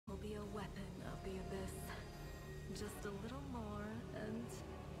just a little more, and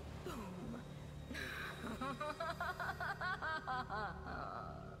boom.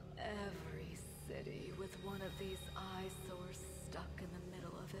 Every city with one of these eyesores stuck in the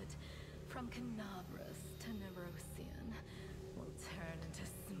middle of it, from Canabras to Nerosian, will turn into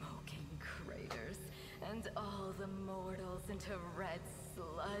smoking craters, and all the mortals into red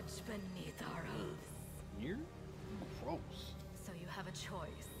sludge beneath our hoofs. You're gross. So you have a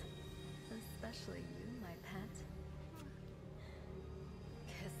choice. Especially you, my pet.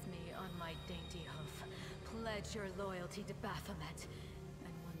 Kiss me on my dainty hoof. Pledge your loyalty to Baphomet.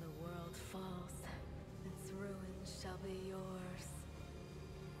 And when the world falls, its ruins shall be yours.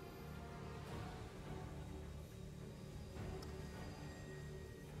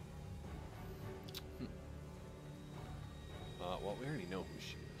 Well, we already know who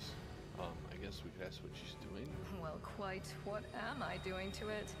she is. I guess we could ask what she's doing. Well, quite what am I doing to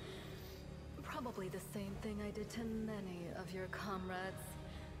it? Probably the same thing I did to many of your comrades.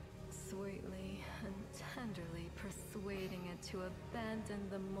 Sweetly and tenderly persuading it to abandon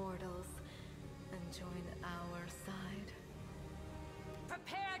the mortals and join our side.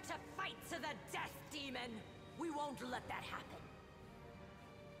 Prepare to fight to the death, demon! We won't let that happen.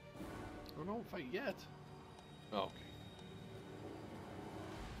 Oh, don't fight yet. Oh, okay.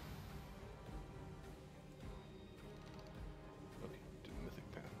 Okay, do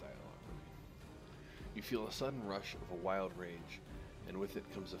Mythic Path dialogue. Okay. You feel a sudden rush of a wild rage, and with it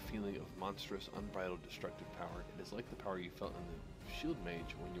comes a feeling of monstrous, unbridled, destructive power. It is like the power you felt in the Shield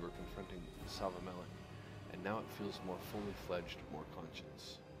Mage when you were confronting Salvamelek, and now it feels more fully fledged, more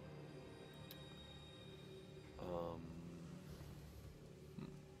conscious.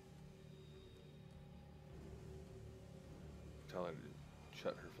 Tell her to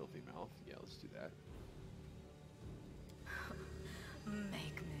shut her filthy mouth. Yeah, let's do that.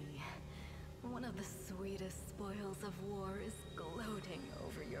 Make me. One of the sweetest spoils of war is gloating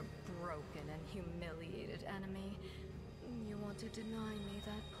over your broken and humiliated enemy. You want to deny me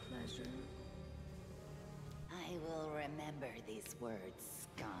that pleasure? I will remember these words,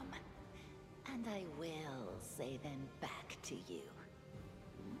 scum. And I will say them back to you.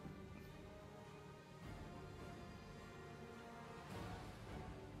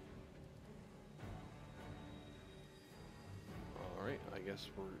 Alright, I guess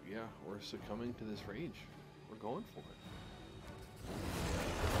we're succumbing to this rage. We're going for it.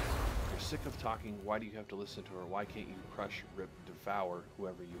 You're sick of talking. Why do you have to listen to her? Why can't you crush, rip, devour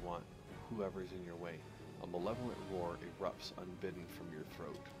whoever you want, whoever's in your way? A malevolent roar erupts unbidden from your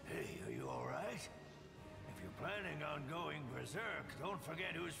throat. Hey, are you alright? If you're planning on going berserk, don't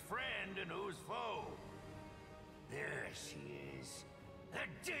forget who's friend and who's foe. There she is. The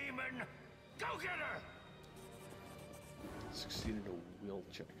demon! Go get her! Succeeded a will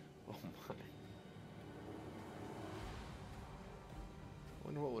check. Oh my. I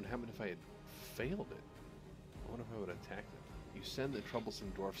wonder what would happen if I had failed it. I wonder if I would attack them. You send the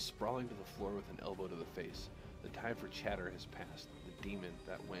troublesome dwarf sprawling to the floor with an elbow to the face. The time for chatter has passed. The demon,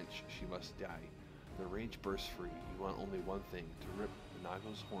 that wench, she must die. The rage bursts free. You want only one thing, to rip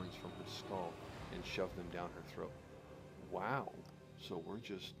Nago's horns from her skull and shove them down her throat. Wow. So we're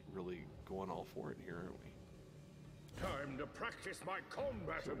just really going all for it here, aren't we? Time to practice my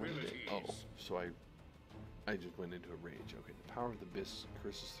combat abilities. Oh, so I just went into a rage. Okay, the power of the abyss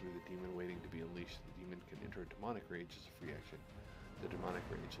curses through the demon waiting to be unleashed. The demon can enter a demonic rage as a free action. The demonic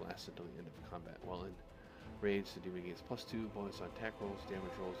rage lasts until the end of combat. While in rage, the demon gains +2 bonus on attack rolls,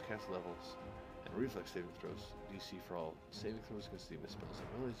 damage rolls, cast levels, and reflex saving throws. DC for all saving throws against demon spells and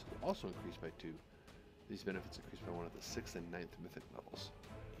abilities also increased by 2. These benefits increase by one of the 6th and 9th mythic levels.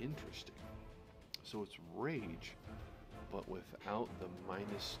 Interesting. So it's rage, but without the -2,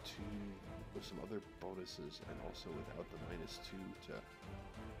 with some other bonuses, and also without the -2 to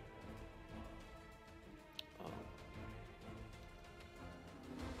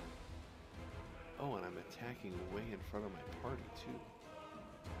oh, and I'm attacking way in front of my party too.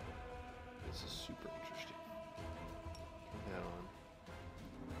 This is super interesting. Turn that on.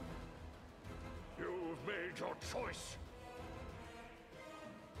 You've made your choice.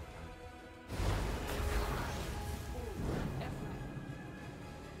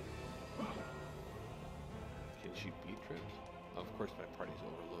 Can she beat trips? Of course my party's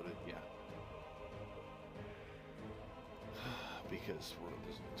overloaded, yeah. Because we're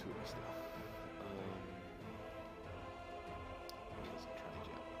losing 2 of us now. Let's try to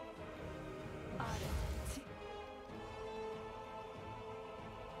jump.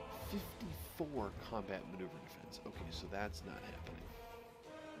 54 combat maneuver defense. Okay, so that's not happening.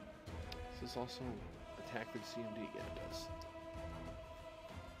 Does this also attack with CMD? Yeah, it does.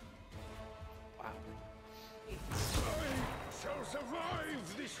 Wow.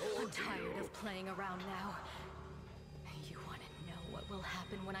 tired of playing around now. You want to know what will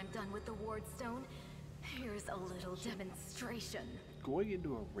happen when I'm done with the Ward Stone? Here's a little demonstration. Going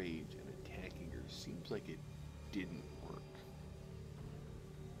into a rage and attacking her seems like it didn't work.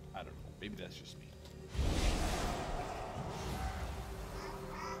 I don't know. Maybe that's just me.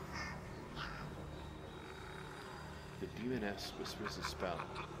 The demoness whispers a spell,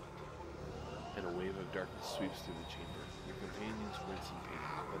 and a wave of darkness sweeps through the chamber. Your companions wince in pain,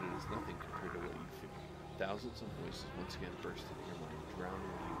 but it is nothing compared to what you feel. Thousands of voices once again burst into your mind,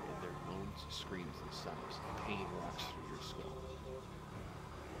 drowning you in their moans, screams, and sobs. Pain rocks through your skull.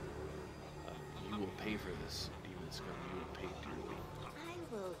 You will pay for this, demon scum. You will pay dearly. I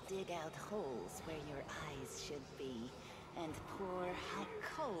will dig out holes where your eyes should be, and pour hot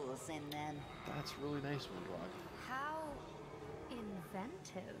coals in them. That's really nice, Windwalk. How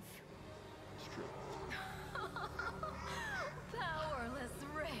inventive. It's true. Powerless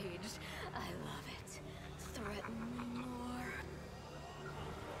rage. I love it. Threaten me more.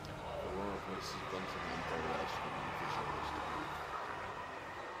 The roar of voices blends in the entire house from the official list.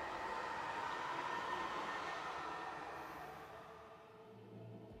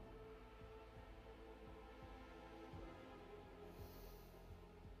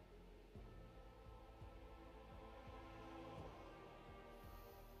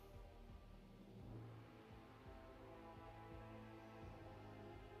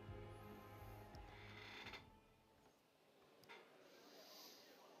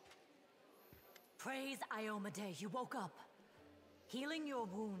 Praise Iomade, you woke up. Healing your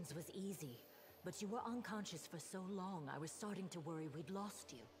wounds was easy, but you were unconscious for so long, I was starting to worry we'd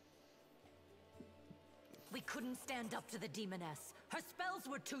lost you. We couldn't stand up to the demoness. Her spells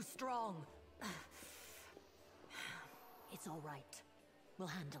were too strong. It's all right. We'll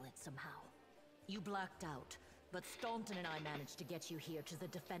handle it somehow. You blacked out, but Staunton and I managed to get you here to the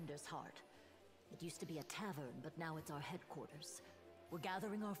Defender's Heart. It used to be a tavern, but now it's our headquarters. We're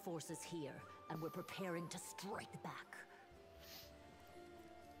gathering our forces here, and we're preparing to strike back.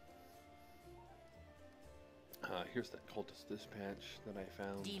 Here's that cultist dispatch that I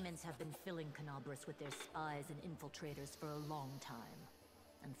found. Demons have been filling Canabras with their spies and infiltrators for a long time.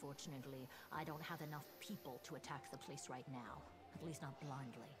 Unfortunately, I don't have enough people to attack the place right now. At least not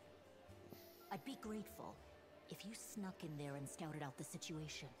blindly. I'd be grateful if you snuck in there and scouted out the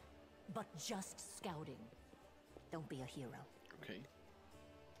situation. But just scouting. Don't be a hero. Okay.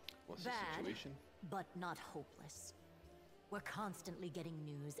 What's Bad, the situation? But not hopeless. We're constantly getting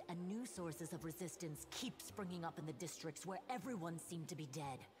news, and new sources of resistance keep springing up in the districts where everyone seemed to be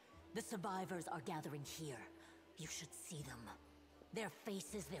dead. The survivors are gathering here. You should see them. Their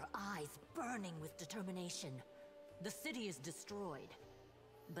faces, their eyes burning with determination. The city is destroyed,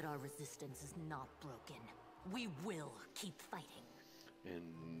 but our resistance is not broken. We will keep fighting. And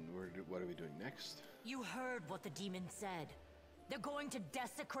what are we doing next? You heard what the demon said. They're going to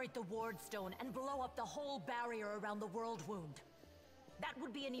desecrate the Ward Stone and blow up the whole barrier around the World Wound. That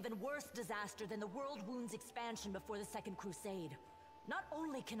would be an even worse disaster than the World Wound's expansion before the Second Crusade. Not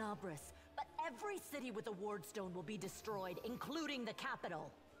only Canabras, but every city with a Ward Stone will be destroyed, including the capital.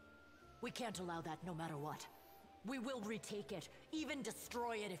 We can't allow that no matter what. We will retake it, even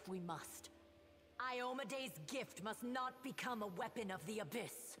destroy it if we must. Iomede's gift must not become a weapon of the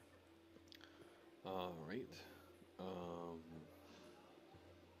Abyss. Alright.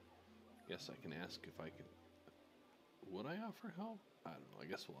 Guess I can ask if I could... Would I offer help? I don't know. I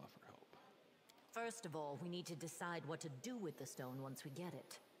guess we'll offer help. First of all, we need to decide what to do with the stone once we get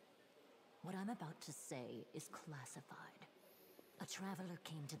it. What I'm about to say is classified. A traveler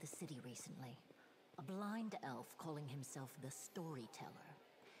came to the city recently. A blind elf calling himself the Storyteller.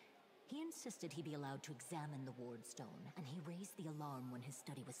 He insisted he be allowed to examine the Ward Stone, and he raised the alarm when his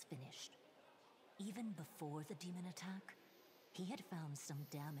study was finished. Even before the demon attack, he had found some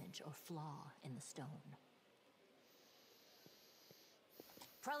damage or flaw in the stone.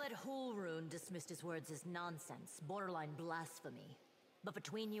 Prelate Hulrune dismissed his words as nonsense, borderline blasphemy. But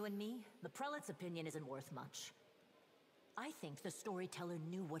between you and me, the prelate's opinion isn't worth much. I think the Storyteller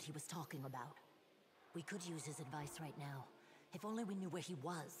knew what he was talking about. We could use his advice right now, if only we knew where he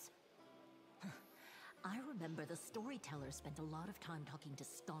was. I remember the Storyteller spent a lot of time talking to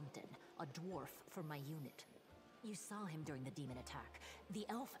Staunton, a dwarf from my unit. You saw him during the demon attack. The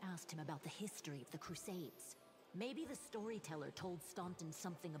elf asked him about the history of the Crusades. Maybe the Storyteller told Staunton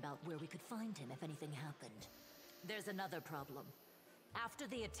something about where we could find him if anything happened. There's another problem. After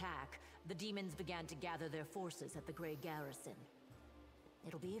the attack, the demons began to gather their forces at the Grey Garrison.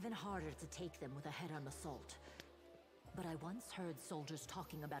 It'll be even harder to take them with a head-on assault. But I once heard soldiers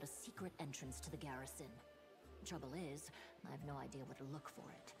talking about a secret entrance to the garrison. Trouble is, I have no idea where to look for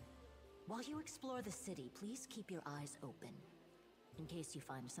it. While you explore the city, please keep your eyes open, in case you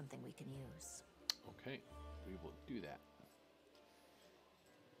find something we can use. Okay, we will do that.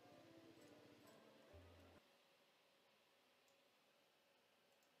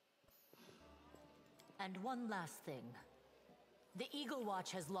 And one last thing. The Eagle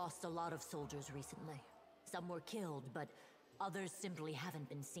Watch has lost a lot of soldiers recently. Some were killed, but others simply haven't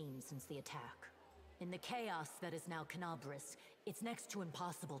been seen since the attack. In the chaos that is now Canabris, it's next to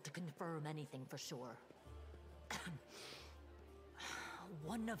impossible to confirm anything for sure.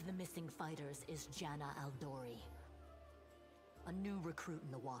 One of the missing fighters is Janna Aldori, a new recruit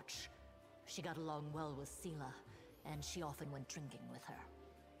in the Watch. She got along well with Sela, and she often went drinking with her.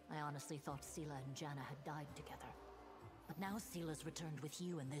 I honestly thought Sela and Janna had died together. But now Sela's returned with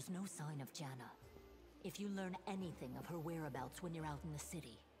you and there's no sign of Janna. If you learn anything of her whereabouts when you're out in the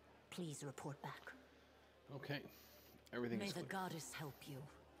city, please report back. Okay, everything May is the clear. goddess help you.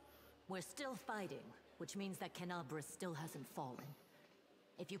 We're still fighting, which means that Canabris still hasn't fallen.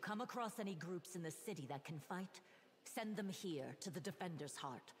 If you come across any groups in the city that can fight, send them here to the Defender's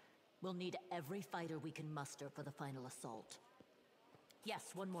Heart. We'll need every fighter we can muster for the final assault.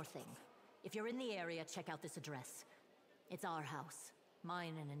 Yes, one more thing. If you're in the area, check out this address. It's our house.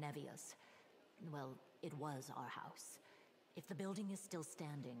 Mine and Inevia's. Well, it was our house. If the building is still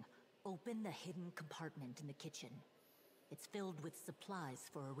standing, open the hidden compartment in the kitchen. It's filled with supplies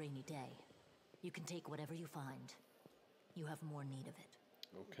for a rainy day. You can take whatever you find. You have more need of it.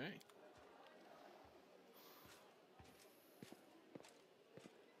 Okay.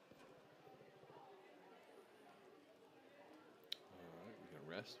 Alright, we got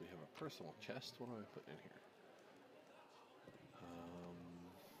rest. We have a personal chest. What do I put in here?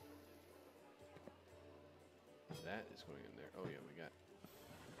 That is going in there. Oh yeah, we got...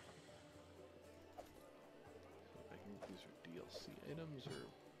 I think these are DLC items or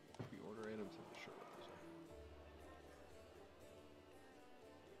pre-order items. I'm not sure what those are.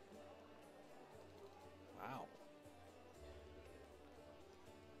 Wow.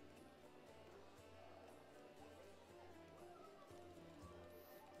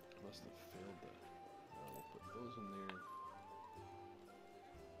 Must have failed the... we'll put those in there.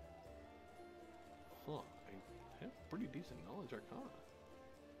 Huh. I have pretty decent knowledge arcana.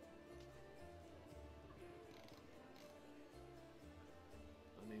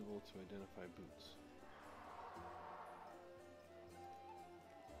 Unable to identify boots.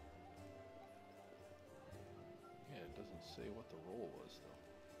 Yeah, it doesn't say what the roll was though.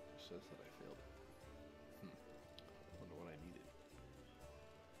 It just says that I failed it. Wonder what I needed.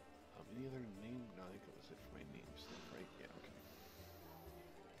 Any other name? No, I think that was it for my name stuff, right? Yeah, okay.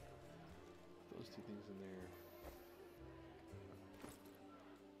 Those two things in there.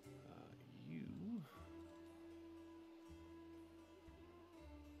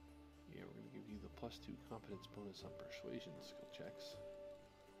 Yeah, we're going to give you the +2 competence bonus on persuasion skill checks.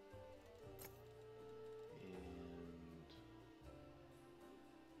 And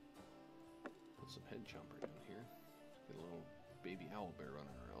put some head chomper down here. Get a little baby owl bear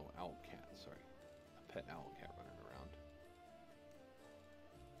running around. Oh, owl cat, sorry. A pet owl cat running around.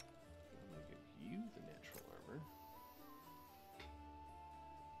 I'm going to give you the natural armor.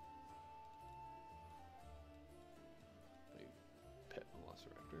 My pet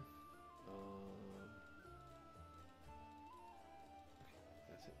velociraptor.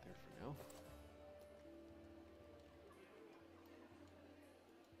 That's it there for now.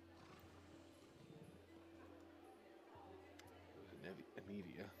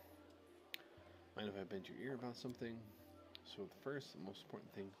 Inedia. Mind if I bend your ear about something? So first, the most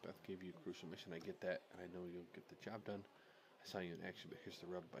important thing, Beth gave you a crucial mission. I get that, and I know you'll get the job done. I saw you in action, but here's the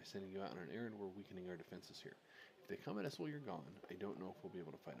rub. By sending you out on an errand, we're weakening our defenses here. If they come at us while you're gone, I don't know if we'll be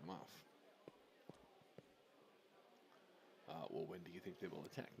able to fight them off. Well, when do you think they will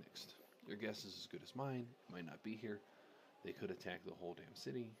attack next? Your guess is as good as mine. Might not be here. They could attack the whole damn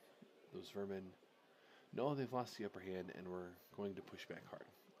city. Those vermin. No, they've lost the upper hand, and we're going to push back hard.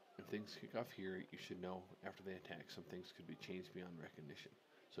 If things kick off here, you should know after they attack, some things could be changed beyond recognition.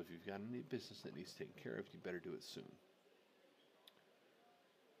 So if you've got any business that needs taken care of, you better do it soon.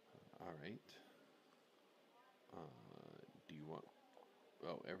 Alright. Do you want...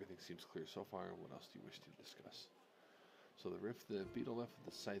 Oh, everything seems clear so far. What else do you wish to discuss? So the rift, the beetle left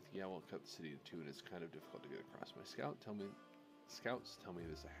with the scythe, yeah, will cut the city in two, and it's kind of difficult to get across. My scouts tell me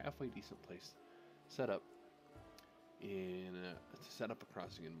there's a halfway decent place set up to set up a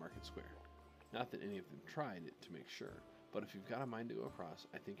crossing in Market Square. Not that any of them tried it to make sure, but if you've got a mind to go across,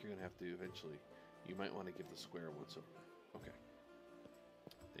 I think you're going to have to eventually. You might want to give the square once over. Okay.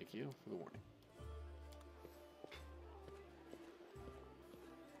 Thank you for the warning.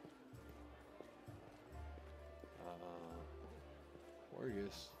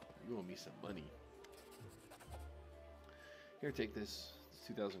 Orgus, you owe me some money. Here, take this. It's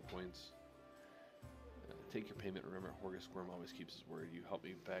 2,000 coins. Take your payment. Remember, Horgus Worm always keeps his word. You helped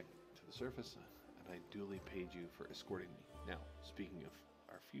me back to the surface, and I duly paid you for escorting me. Now, speaking of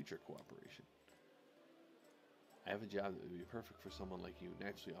our future cooperation, I have a job that would be perfect for someone like you.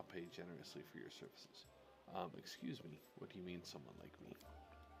 Naturally, I'll pay generously for your services. Excuse me, what do you mean someone like me?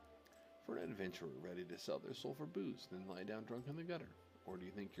 For an adventurer ready to sell their soul for booze, then lie down drunk in the gutter. Or do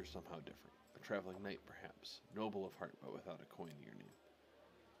you think you're somehow different? A traveling knight, perhaps. Noble of heart, but without a coin to your name.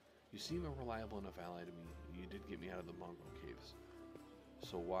 You seem a reliable enough ally to me. You did get me out of the Mongol caves.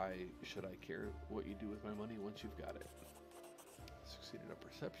 So why should I care what you do with my money once you've got it? Succeeded a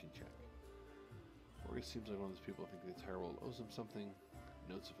perception check. Orgus seems like one of those people who think the entire world owes him something.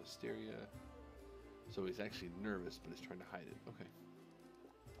 Notes of hysteria. So he's actually nervous, but is trying to hide it. Okay.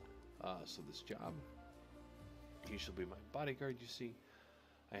 So this job. He shall be my bodyguard, you see.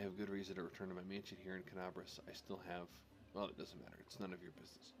 I have good reason to return to my mansion here in Canabras. I still have... Well, it doesn't matter. It's none of your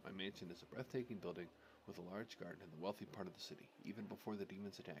business. My mansion is a breathtaking building with a large garden in the wealthy part of the city. Even before the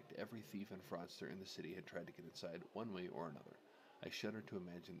demons attacked, every thief and fraudster in the city had tried to get inside one way or another. I shudder to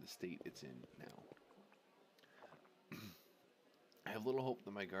imagine the state it's in now. I have little hope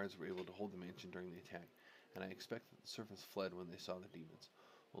that my guards were able to hold the mansion during the attack, and I expect that the servants fled when they saw the demons.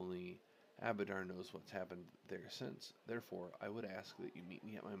 Only Abadar knows what's happened there since. Therefore, I would ask that you meet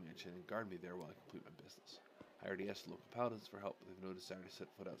me at my mansion and guard me there while I complete my business. I already asked the local paladins for help, but they've no desire to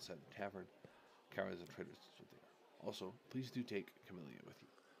set foot outside the tavern. Cowards and traitors is what they are. Also, please do take Camellia with you.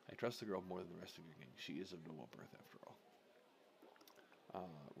 I trust the girl more than the rest of your gang. She is of noble birth, after all.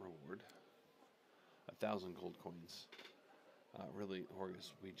 Reward. 1,000 gold coins. Really,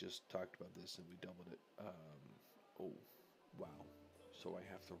 Horgus, we just talked about this and we doubled it. Oh, wow. So I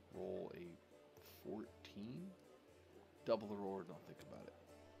have to roll a 14? Double the reward, don't think about it.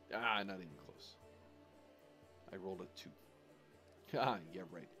 Not even close. I rolled a 2. Yeah,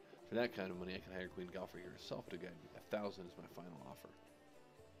 right. For that kind of money, I can hire Queen Galfrey herself to guide me. 1,000 is my final offer.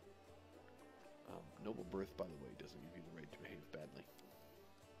 Noble birth, by the way, doesn't give you the right to behave badly.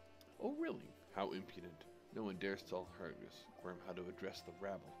 Oh, really? How impudent. No one dares tell Horgus Worm how to address the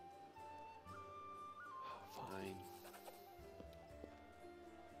rabble. Fine.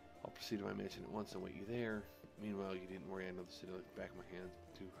 I'll proceed to my mansion at once and wait you there. Meanwhile, you didn't worry. I know the city like the back of my hand.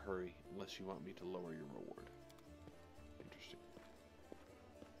 To hurry, unless you want me to lower your reward. Interesting.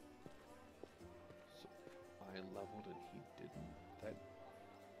 So, I leveled and he didn't. That...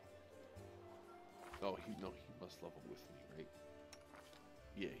 Oh, he must level with me, right?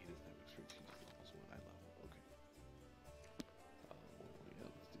 Yeah, he doesn't have experience. He just levels when I level. Okay. Yeah,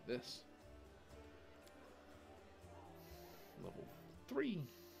 let's do this. Level 3.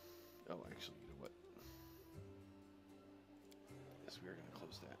 Oh, actually, you know what? Yes, we are going to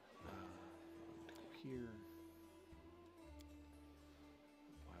close that. I'm going to go here.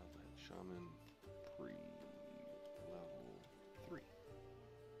 Wildland Shaman, level 3.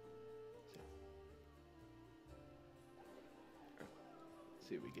 Let's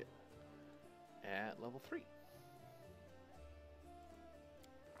see what we get at level 3.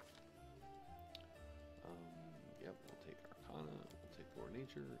 Yep, we'll take Arcana, we'll take Lore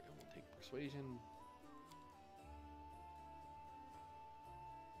Nature, and we'll take Persuasion.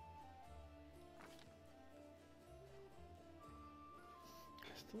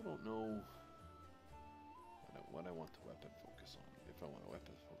 I still don't know what I want the weapon focus on, if I want a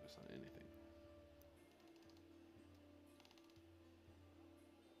weapon focus on anything.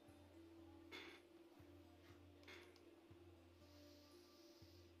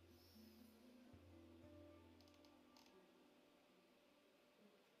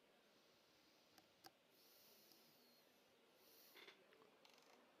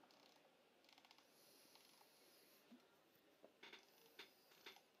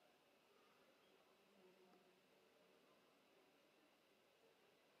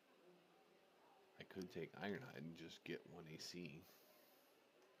 I could take Ironhide and just get 1 AC.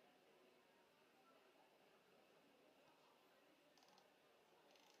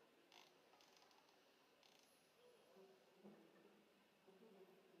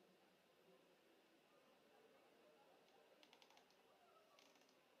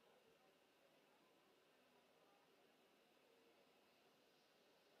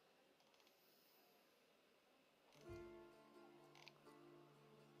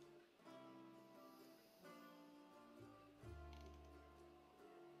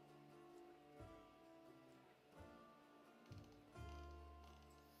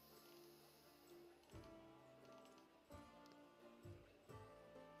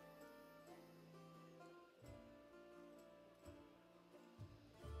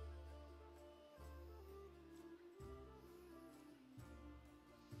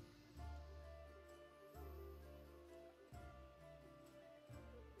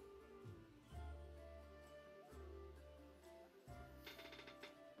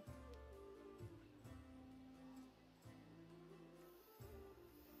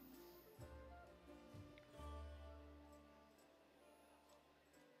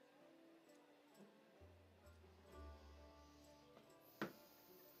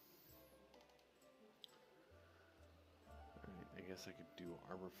 guess I could do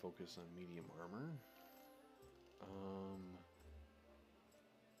armor focus on medium armor.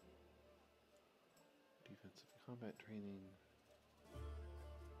 Defensive combat training.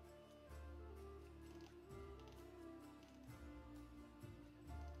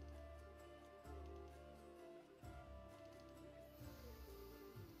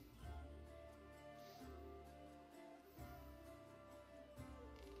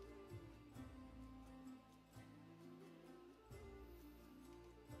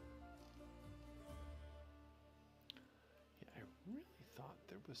 Really thought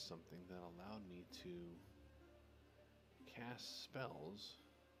there was something that allowed me to cast spells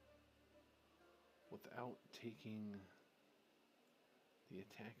without taking the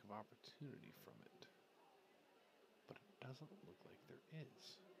attack of opportunity from it. But it doesn't look like there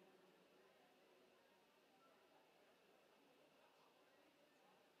is.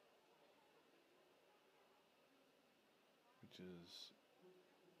 Which is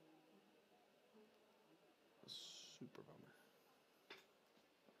a super bummer.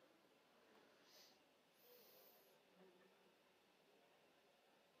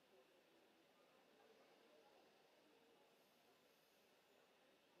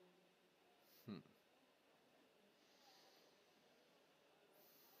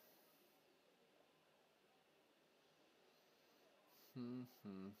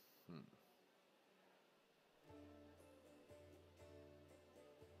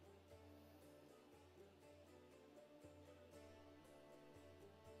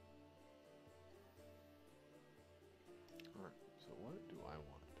 Alright, so what do I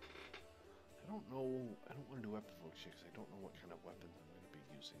want? I don't know. I don't want to do weapon focus because I don't know what kind of weapons I'm going to be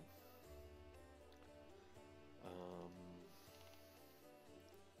using.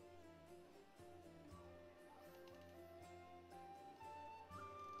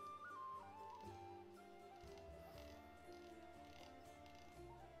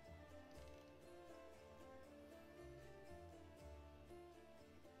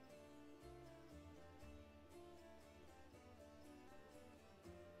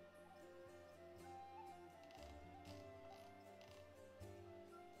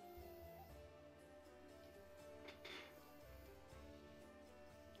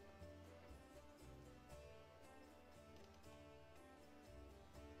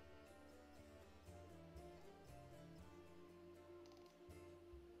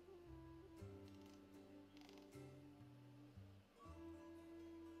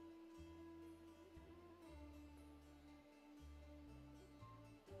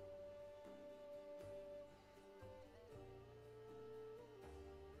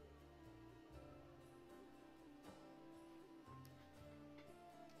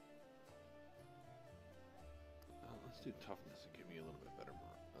 Let's do toughness and give me a little bit better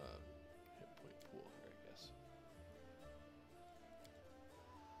hit point pool here, I guess.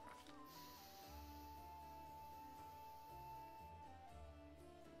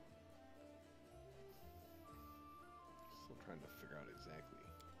 Still trying to figure out exactly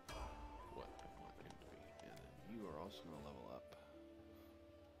what I want him to be. And then you are also going to level up.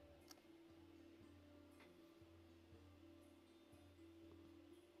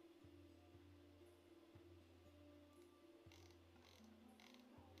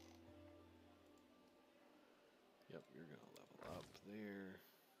 Yep, you're going to level up there.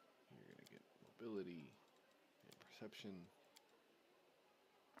 You're going to get mobility and perception.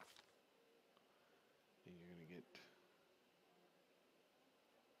 And you're going to get...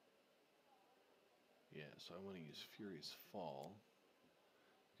 Yeah, so I want to use Furious Fall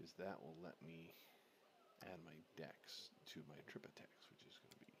because that will let me add my dex to my trip attacks, which is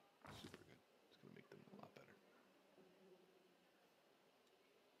going to be super good. It's going to make them a lot better.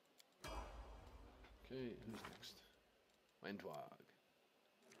 Okay, who's next? Wentwag.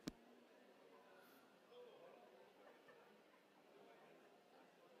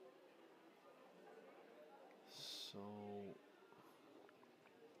 So,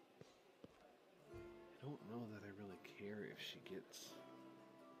 I don't know that I really care if she gets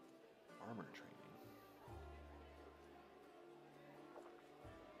armor training.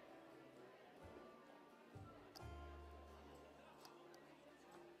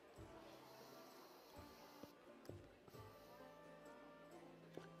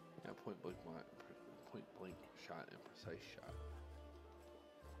 Yeah, point blank shot and precise shot.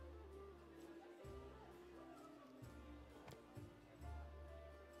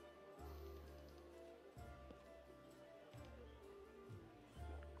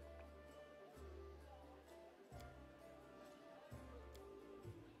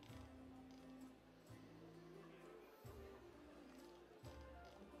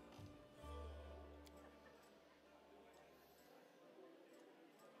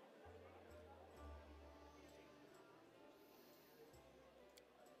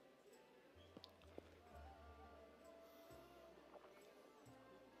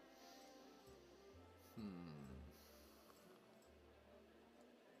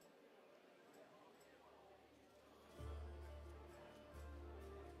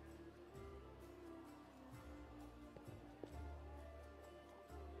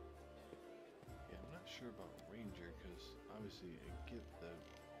 sure about Ranger, because obviously I get the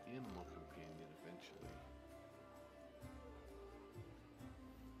animal companion eventually.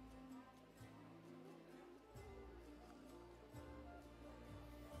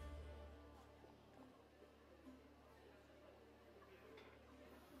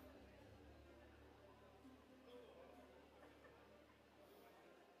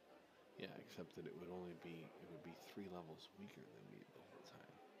 Yeah, except that it would be 3 levels weaker than me the whole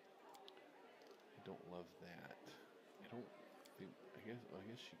time. I don't love that. I don't think, I guess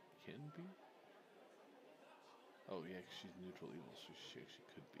she can be? Oh yeah, 'cause she's neutral evil, so she actually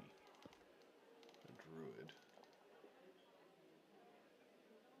could be a druid.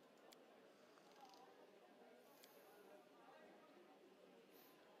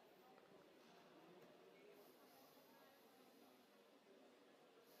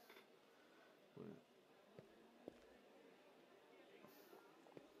 What?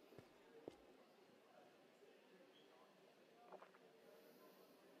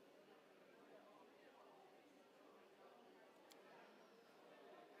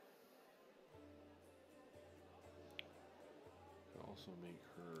 Could also make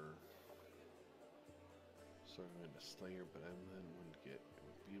her sort of into Slayer, but I then wouldn't get, it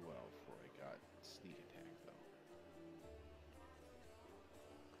would be well before I got sneak attack though.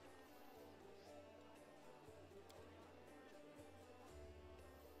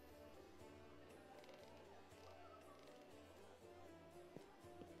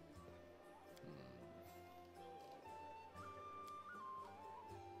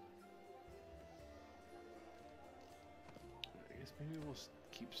 I guess maybe we'll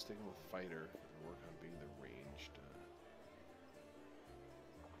keep sticking with fighter and work on being the ranged.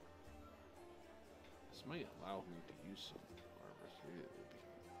 This might allow me to use some armor, so maybe it would be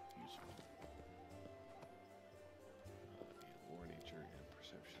useful. Yeah, lore nature and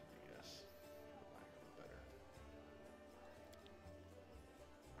perception, I guess. The higher the better.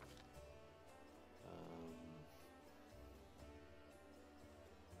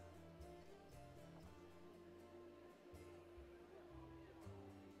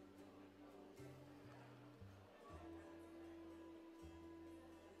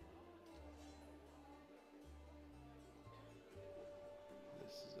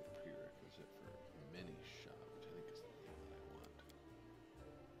 This is a prerequisite for mini shot, which I think is the thing that I want.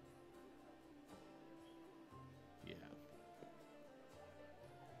 Yeah.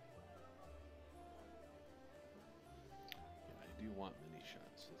 Yeah, I do want mini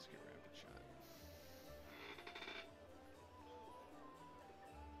shots. Let's get rapid shot.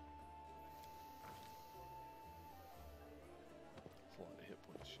 That's a lot of hit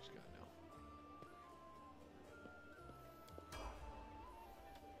points she's got now.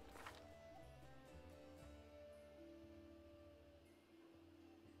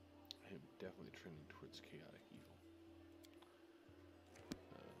 I am definitely trending towards chaotic evil.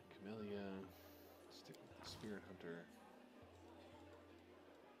 Camellia, stick with the Spirit Hunter.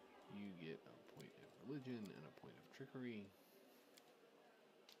 You get a point of religion and a point of trickery.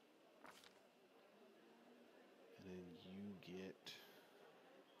 And then you get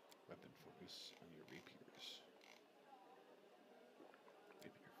weapon focus on your rapiers.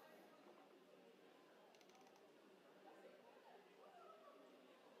 Rapier.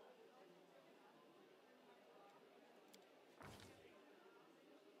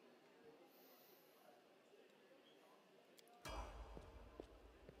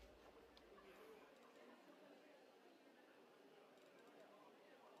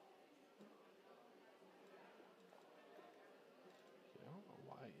 I don't know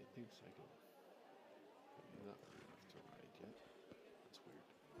why it thinks I can. I'm not good enough to ride yet. That's weird.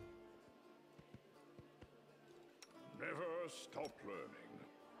 Never stop learning.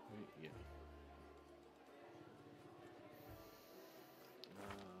 Wait, yeah.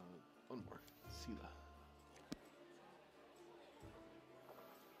 One more. Sela.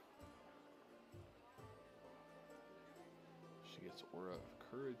 She gets Aura of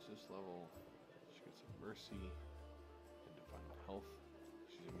Courage this level. She gets a Mercy and Divine Health.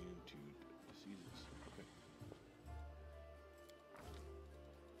 She's immune to diseases. Okay.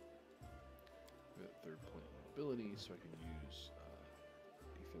 Got a 3rd point in ability, so I can use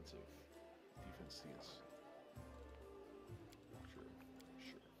defense stance. Sure.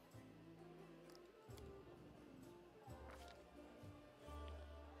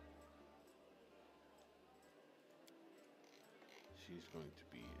 She's going to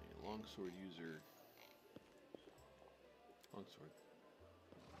be a longsword user. Longsword.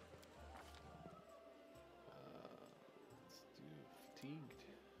 Let's do fatigued.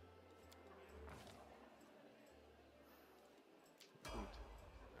 Complete.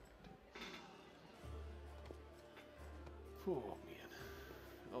 Alright. Oh man.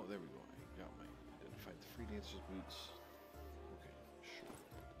 Oh, there we go. I got my identified the free dancer's boots. Okay, sure.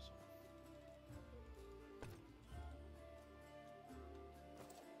 Put this on.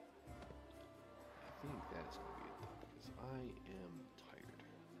 I think that is going to be it though, because I am tired.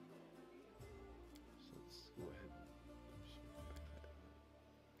 So let's go ahead and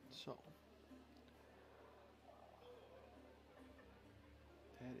so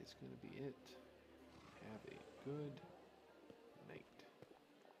that is going to be it. Have a good